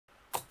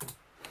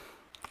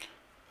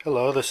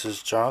Hello, this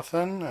is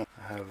Jonathan.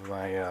 I have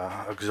my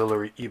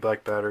auxiliary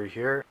e-bike battery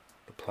here.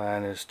 The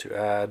plan is to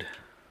add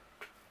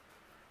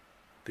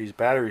these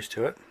batteries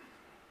to it.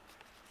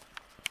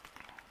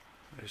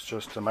 It's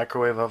just a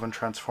microwave oven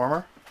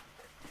transformer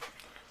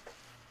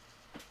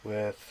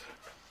with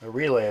a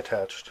relay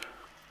attached.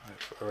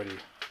 I've already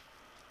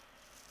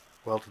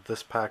welded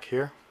this pack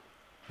here.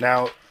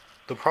 Now,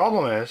 the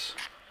problem is,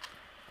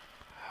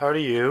 how do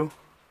you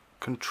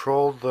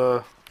control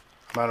the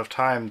amount of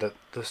time that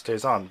this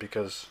stays on?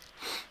 Because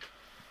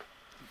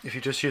if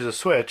you just use a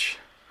switch,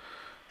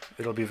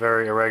 it'll be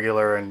very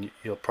irregular and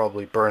you'll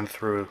probably burn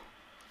through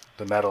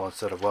the metal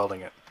instead of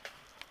welding it.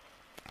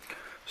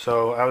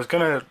 So I was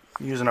gonna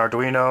use an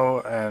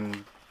Arduino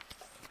and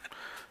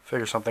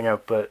figure something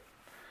out, but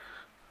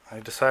I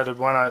decided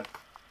why not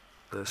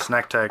the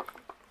SnekTek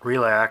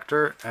relay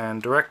actor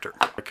and director.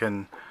 I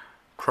can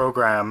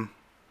program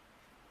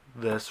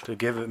this to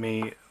give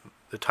me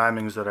the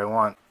timings that I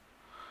want.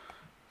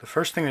 The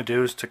first thing to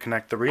do is to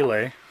connect the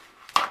relay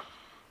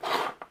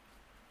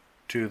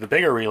to the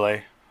bigger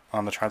relay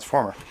on the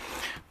transformer.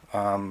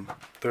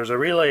 There's a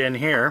relay in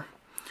here,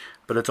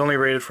 but it's only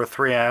rated for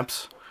 3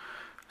 amps,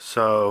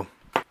 so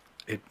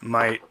it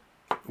might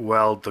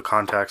weld the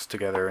contacts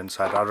together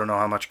inside. I don't know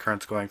how much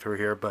current's going through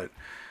here, but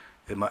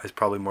it's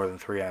probably more than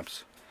 3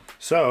 amps.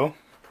 So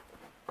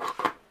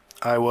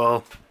I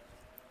will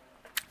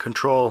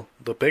control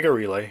the bigger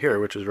relay here,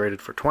 which is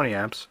rated for 20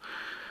 amps,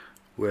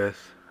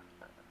 with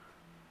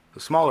the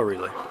smaller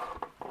relay.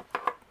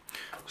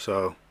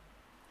 So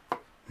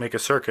make a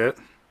circuit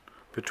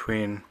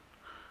between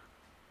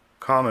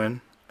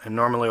common and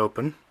normally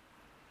open,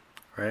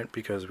 right?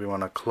 Because we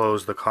want to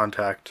close the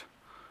contact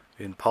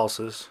in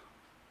pulses,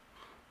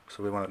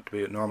 so we want it to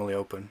be normally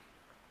open.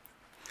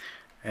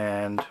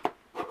 And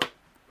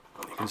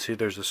you can see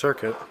there's a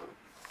circuit,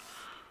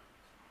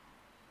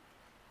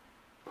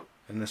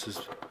 and this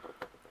is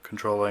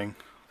controlling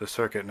the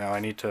circuit. Now I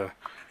need to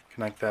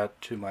connect that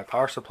to my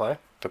power supply,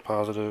 the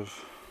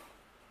positive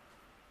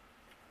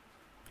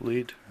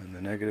lead and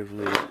the negative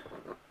lead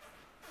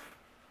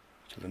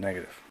to the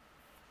negative.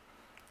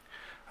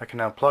 I can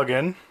now plug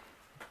in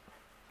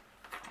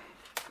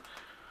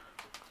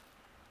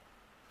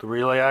the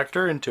relay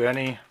actor into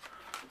any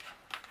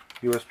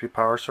USB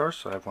power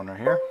source. I have one right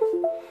here,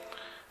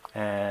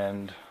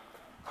 and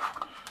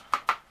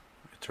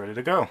it's ready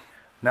to go.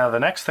 Now the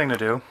next thing to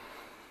do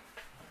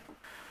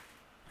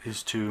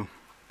is to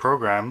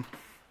program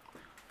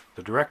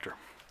the director.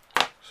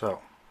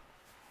 So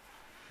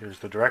here's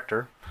the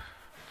director.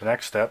 The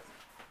next step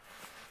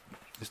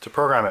is to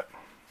program it.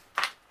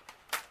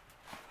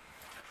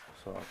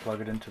 So I'll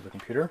plug it into the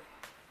computer,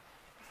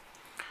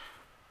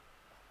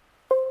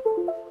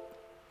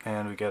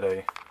 and we get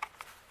a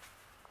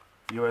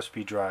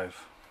USB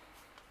drive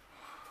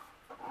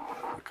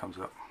that comes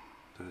up.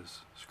 This is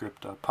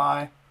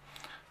script.py,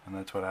 and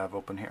that's what I have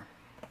open here.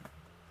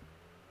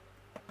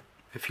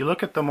 If you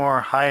look at the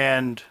more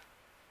high-end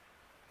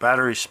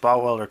battery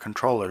Spotwelder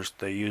controllers,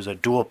 they use a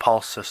dual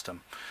pulse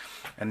system,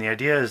 and the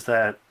idea is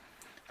that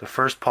the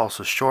first pulse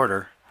is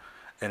shorter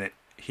and it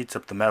heats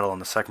up the metal,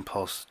 and the second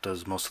pulse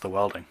does most of the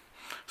welding.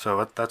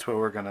 So that's what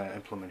we're going to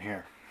implement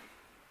here.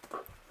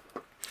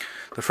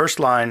 The first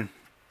line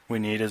we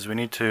need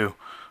to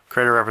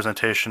create a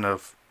representation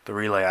of the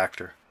relay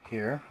actor.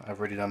 Here, I've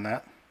already done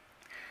that,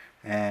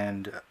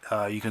 and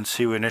you can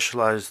see we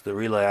initialize the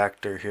relay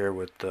actor here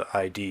with the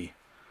ID,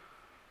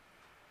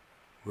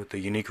 with the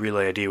unique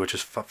relay ID, which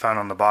is found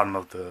on the bottom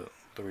of the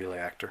relay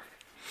actor.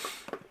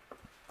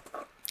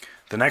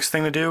 The next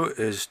thing to do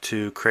is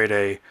to create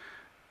a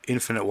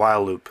infinite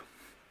while loop,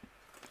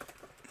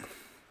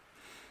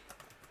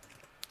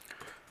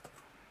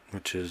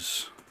 which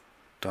is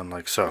done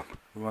like so.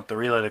 We want the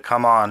relay to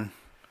come on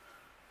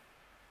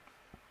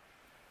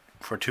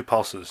for 2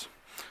 pulses.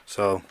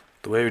 So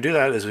the way we do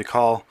that is we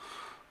call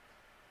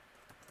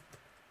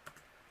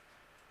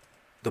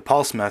the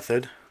pulse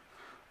method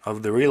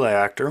of the relay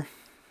actor,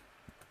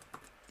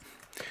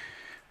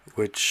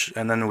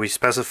 and then we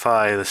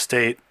specify the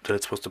state that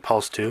it's supposed to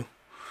pulse to,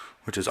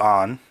 which is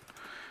on,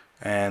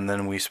 and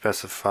then we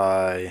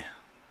specify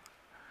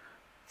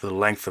the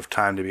length of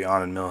time to be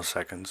on in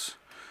milliseconds,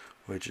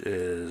 which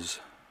is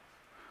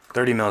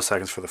 30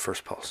 milliseconds for the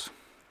first pulse.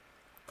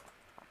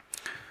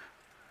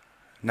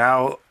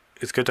 Now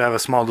it's good to have a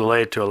small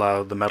delay to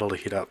allow the metal to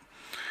heat up,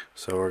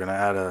 so we're going to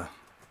add a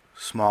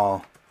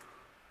small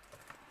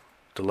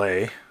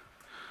delay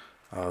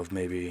of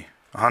maybe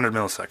 100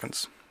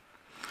 milliseconds.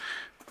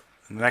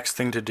 The next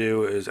thing to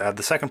do is add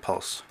the second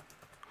pulse.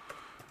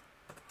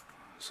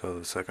 So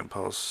the second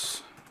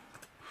pulse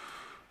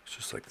is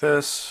just like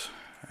this,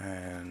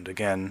 and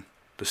again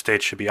the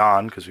state should be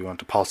on because we want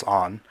to pulse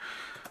on,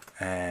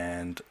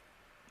 and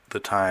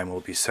the time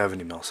will be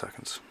 70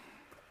 milliseconds.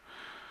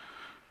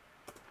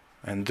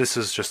 And this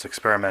is just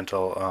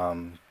experimental.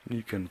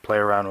 You can play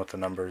around with the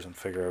numbers and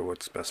figure out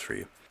what's best for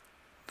you.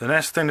 The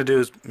next thing to do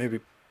is maybe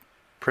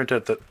print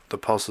out that the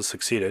pulse has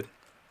succeeded.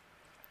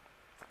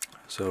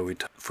 So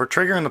for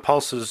triggering the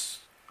pulses,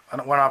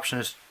 one option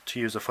is to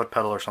use a foot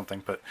pedal or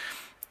something, but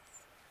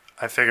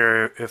I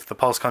figure if the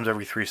pulse comes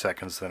every 3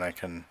 seconds, then I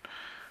can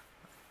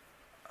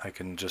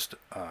just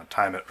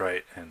time it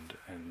right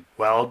and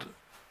weld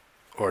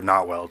or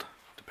not weld,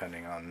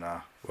 depending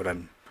on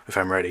if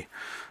I'm ready.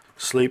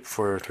 Sleep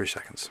for 3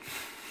 seconds.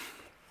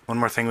 One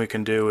more thing we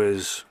can do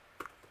is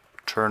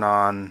turn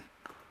on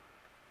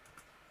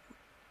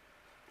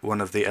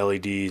one of the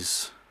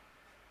LEDs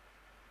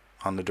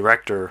on the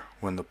director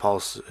when the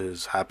pulse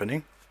is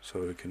happening.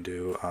 So we can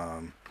do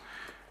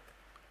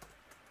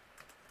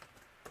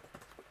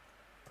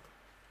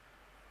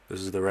this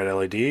is the red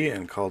LED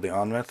and called the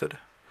on method,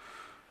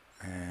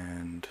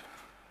 and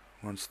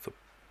once the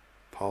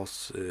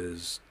pulse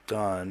is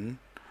done,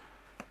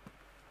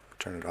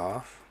 turn it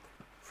off.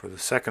 For the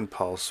second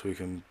pulse we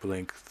can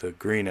blink the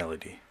green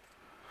LED.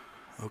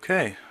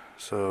 Okay,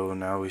 so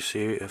now we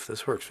see if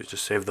this works. We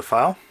just save the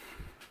file.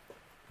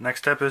 Next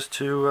step is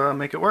to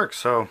make it work.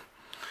 So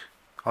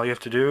all you have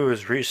to do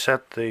is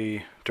reset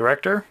the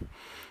director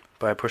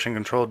by pushing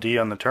Control D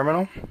on the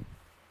terminal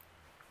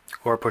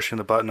or pushing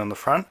the button on the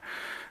front,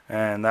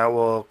 and that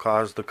will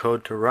cause the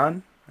code to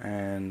run,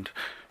 and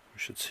we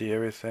should see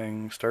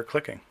everything start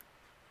clicking.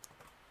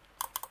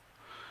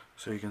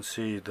 So you can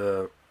see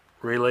the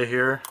relay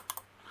here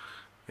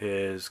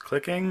is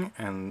clicking,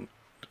 and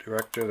the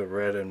director, the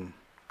red and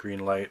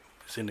green light,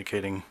 is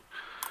indicating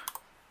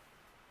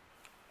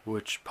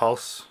which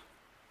pulse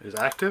is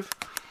active.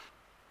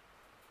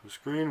 On the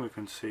screen we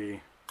can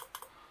see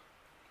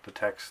the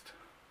text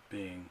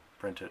being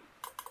printed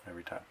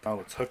every time. Now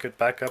let's hook it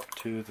back up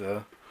to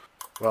the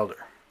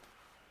welder.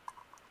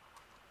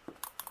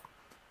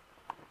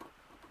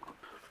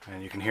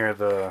 And you can hear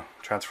the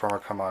transformer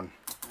come on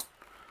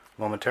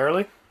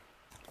momentarily.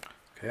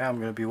 Okay, I'm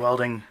going to be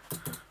welding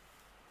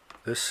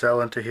this cell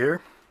into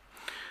here,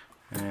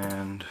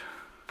 and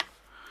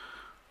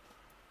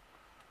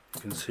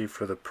you can see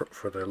for the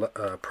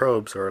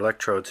probes or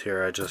electrodes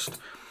here, I just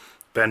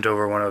bent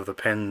over one of the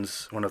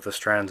pins, one of the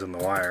strands in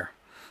the wire.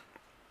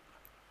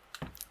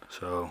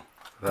 So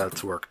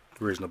that's worked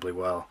reasonably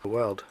well. The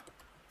weld.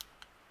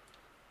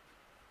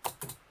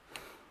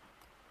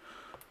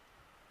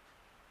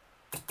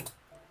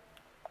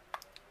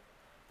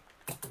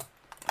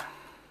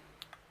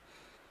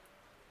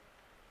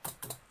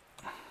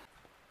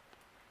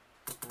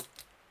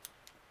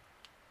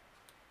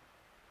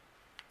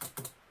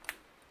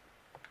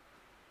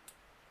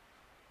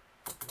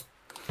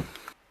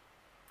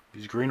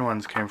 These green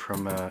ones came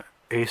from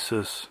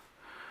Asus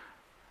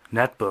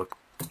netbook,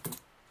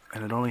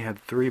 and it only had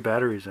 3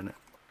 batteries in it.